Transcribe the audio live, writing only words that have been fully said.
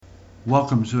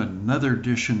Welcome to another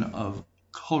edition of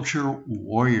Culture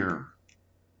Warrior.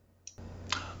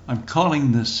 I'm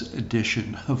calling this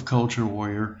edition of Culture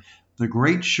Warrior the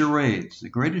Great Charades, the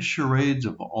greatest charades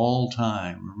of all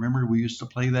time. Remember we used to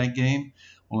play that game?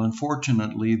 Well,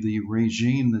 unfortunately, the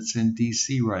regime that's in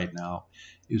DC right now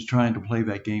is trying to play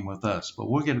that game with us, but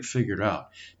we'll get it figured out.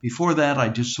 Before that, I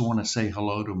just want to say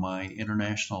hello to my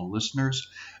international listeners,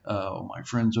 my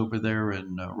friends over there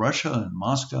in Russia and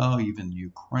Moscow, even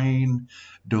Ukraine,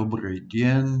 Dobry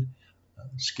Dien,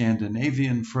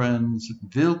 Scandinavian friends,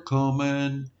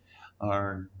 Willkommen,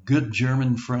 our good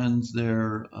German friends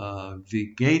there,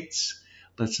 Wie geht's?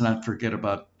 Let's not forget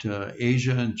about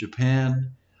Asia and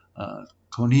Japan,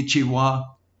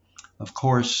 Konnichiwa. Of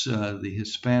course, the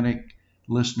Hispanic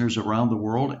listeners around the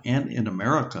world and in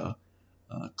America,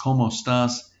 Como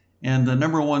estás? And the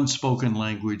number one spoken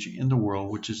language in the world,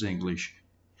 which is English,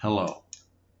 hello.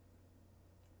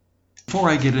 Before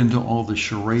I get into all the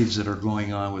charades that are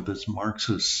going on with this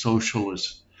Marxist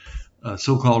socialist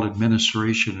so-called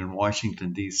administration in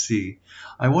Washington, D.C.,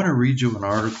 I want to read you an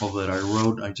article that I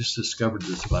wrote. I just discovered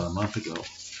this about a month ago.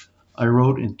 I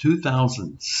wrote in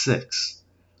 2006.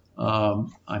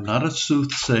 I'm not a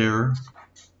soothsayer.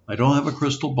 I don't have a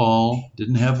crystal ball.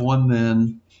 Didn't have one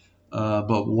then.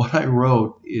 But what I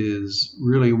wrote is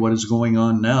really what is going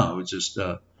on now. It's just,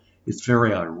 it's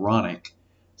very ironic.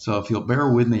 So if you'll bear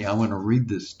with me, I want to read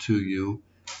this to you.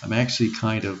 I'm actually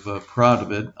kind of proud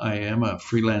of it. I am a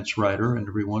freelance writer, and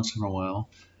every once in a while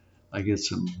I get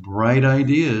some bright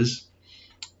ideas.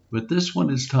 But this one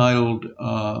is titled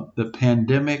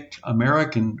 "The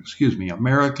American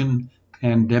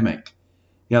Pandemic."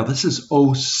 Yeah, this is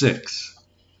 '06.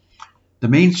 The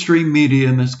mainstream media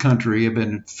in this country have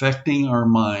been infecting our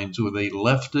minds with a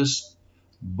leftist,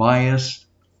 biased,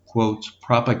 quotes,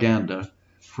 propaganda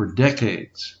for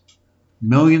decades.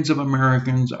 Millions of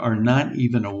Americans are not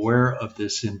even aware of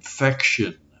this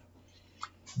infection.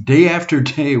 Day after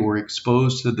day, we're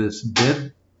exposed to this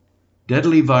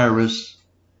deadly virus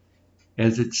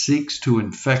as it seeks to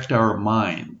infect our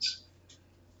minds.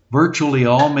 Virtually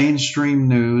all mainstream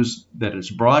news that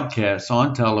is broadcast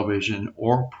on television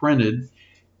or printed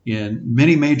in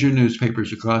many major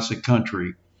newspapers across the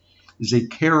country is a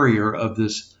carrier of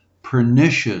this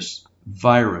pernicious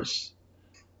virus.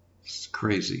 It's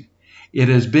crazy. It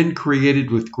has been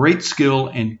created with great skill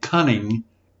and cunning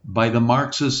by the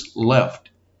Marxist left.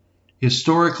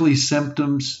 Historically,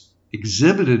 symptoms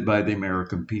exhibited by the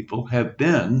American people have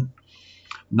been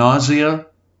nausea,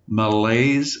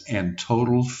 malaise, and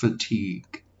total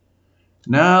fatigue.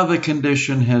 Now the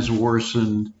condition has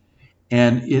worsened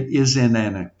and it is in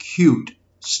an acute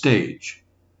stage.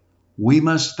 We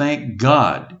must thank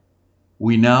God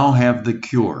we now have the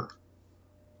cure.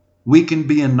 We can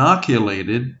be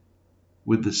inoculated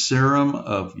with the serum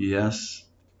of, yes,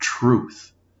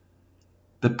 truth.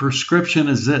 The prescription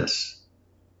is this: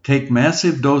 take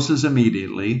massive doses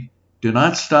immediately. Do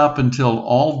not stop until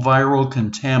all viral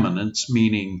contaminants,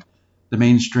 meaning the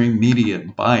mainstream media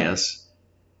bias,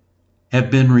 have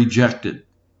been rejected.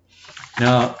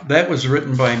 Now, that was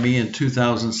written by me in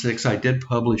 2006. I did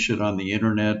publish it on the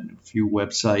internet, a few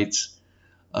websites,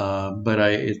 but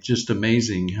it's just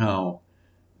amazing how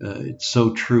it's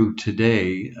so true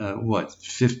today,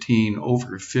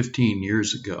 over 15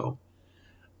 years ago.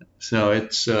 So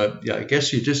it's, I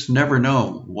guess you just never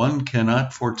know. One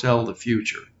cannot foretell the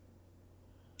future.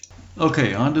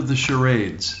 Okay, on to the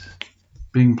charades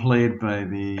being played by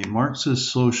the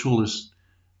Marxist socialist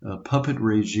puppet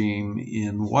regime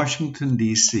in Washington,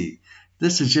 D.C.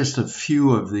 This is just a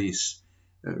few of these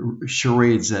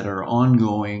charades that are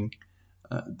ongoing,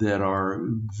 that are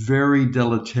very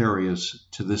deleterious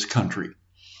to this country.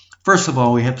 First of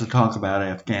all, we have to talk about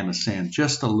Afghanistan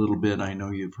just a little bit. I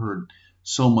know you've heard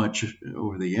so much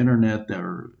over the internet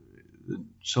or the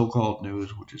so-called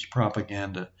news, which is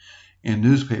propaganda, and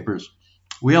newspapers.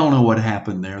 We all know what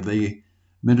happened there. The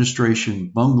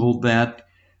administration bungled that,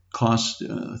 cost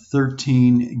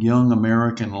 13 young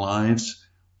American lives,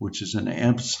 which is an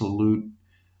absolute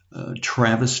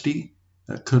travesty.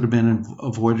 That could have been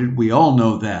avoided. We all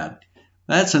know that.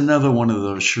 That's another one of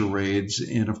those charades.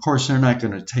 And of course, they're not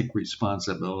going to take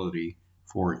responsibility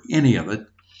for any of it.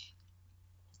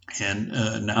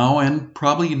 And now and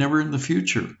probably never in the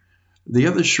future. The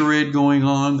other charade going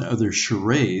on, other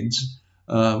charades,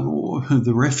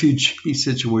 the refugee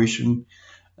situation,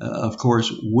 of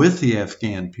course, with the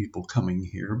Afghan people coming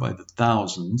here by the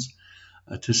thousands,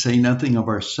 to say nothing of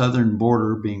our southern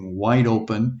border being wide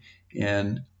open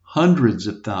and hundreds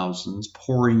of thousands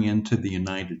pouring into the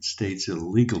United States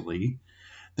illegally.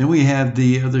 Then we have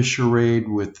the other charade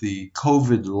with the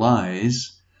COVID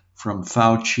lies from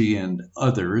Fauci and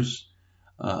others,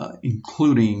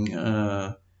 including,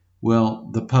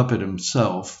 the puppet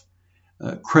himself.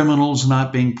 Criminals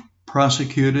not being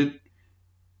prosecuted.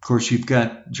 Of course, you've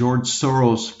got George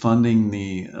Soros funding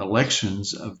the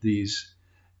elections of these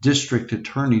district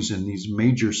attorneys in these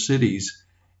major cities,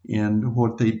 and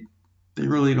what they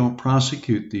really don't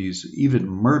prosecute these, even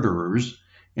murderers,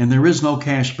 and there is no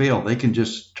cash bail. They can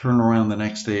just turn around the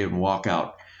next day and walk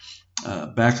out.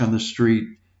 Back on the street,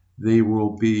 they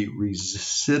will be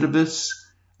recidivists,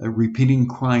 repeating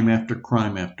crime after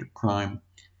crime after crime.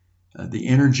 The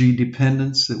energy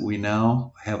dependence that we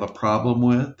now have a problem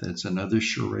with, that's another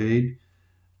charade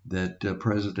that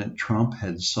President Trump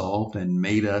had solved and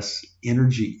made us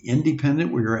energy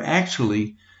independent. We are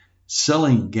actually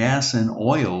selling gas and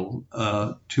oil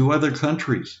to other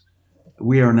countries.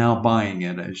 We are now buying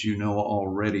it, as you know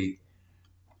already.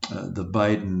 The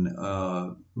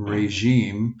Biden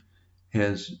regime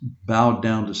has bowed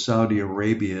down to Saudi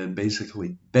Arabia and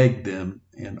basically begged them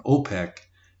and OPEC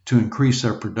to increase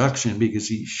our production because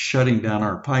he's shutting down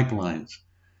our pipelines.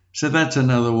 So that's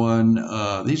another one.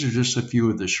 These are just a few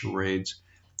of the charades.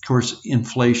 Of course,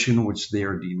 inflation, which they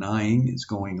are denying, is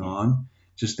going on.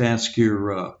 Just ask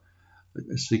your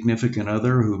significant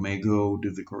other who may go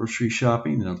do the grocery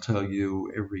shopping. They'll tell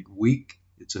you every week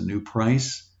it's a new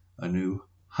price, a new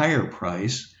higher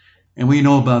price. And we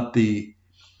know about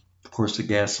of course, the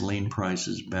gasoline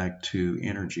prices back to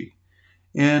energy.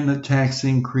 And the tax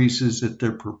increases that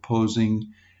they're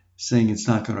proposing, saying it's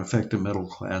not going to affect the middle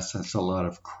class. That's a lot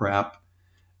of crap.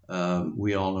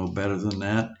 We all know better than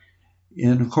that.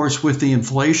 And of course, with the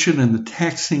inflation and the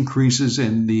tax increases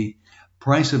and the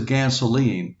price of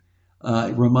gasoline,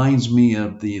 it reminds me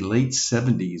of the late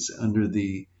 70s under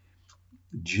the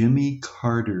Jimmy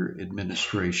Carter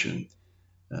administration.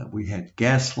 We had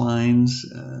gas lines,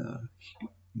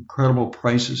 incredible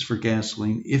prices for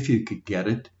gasoline, if you could get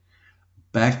it.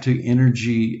 Back to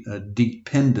energy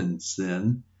dependence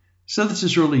then. So this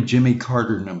is really Jimmy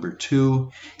Carter number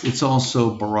 2. It's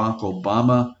also Barack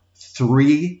Obama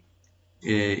 3.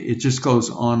 It just goes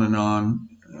on and on.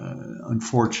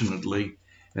 Unfortunately,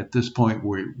 at this point,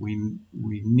 we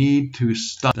need to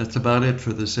stop. That's about it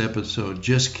for this episode.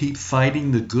 Just keep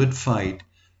fighting the good fight.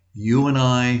 You and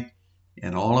I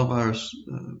and all of our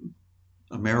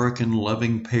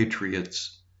American-loving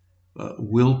patriots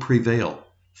will prevail.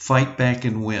 Fight back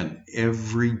and win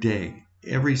every day,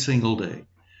 every single day.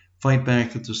 Fight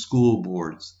back at the school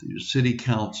boards, the city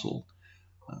council,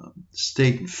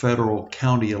 state and federal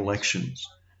county elections.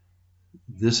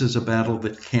 This is a battle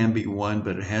that can be won,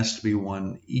 but it has to be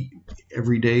won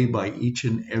every day by each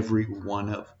and every one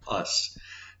of us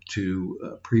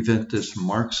to prevent this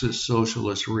Marxist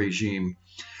socialist regime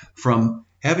from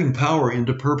having power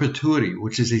into perpetuity,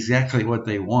 which is exactly what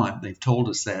they want. They've told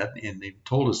us that, and they've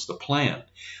told us the plan.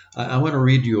 I want to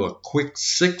read you a quick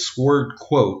 6-word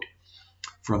quote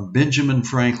from Benjamin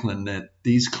Franklin that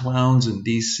these clowns in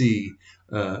D.C.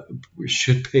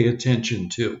 Should pay attention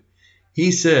to.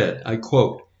 He said, I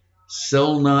quote,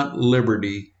 "Sell not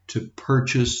liberty to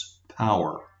purchase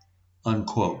power,"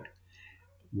 unquote.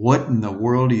 What in the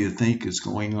world do you think is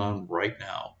going on right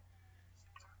now?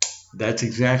 That's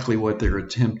exactly what they're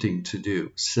attempting to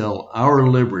do. Sell our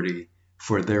liberty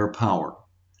for their power.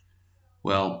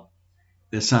 Well,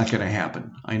 it's not going to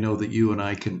happen. I know that you and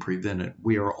I can prevent it.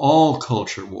 We are all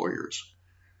culture warriors.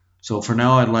 So for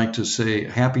now, I'd like to say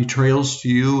happy trails to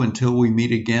you until we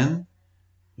meet again.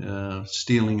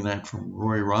 Stealing that from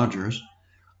Roy Rogers.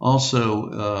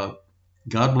 Also,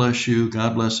 God bless you.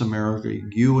 God bless America.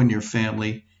 You and your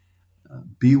family.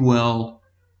 Be well,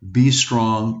 be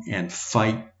strong, and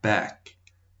fight back.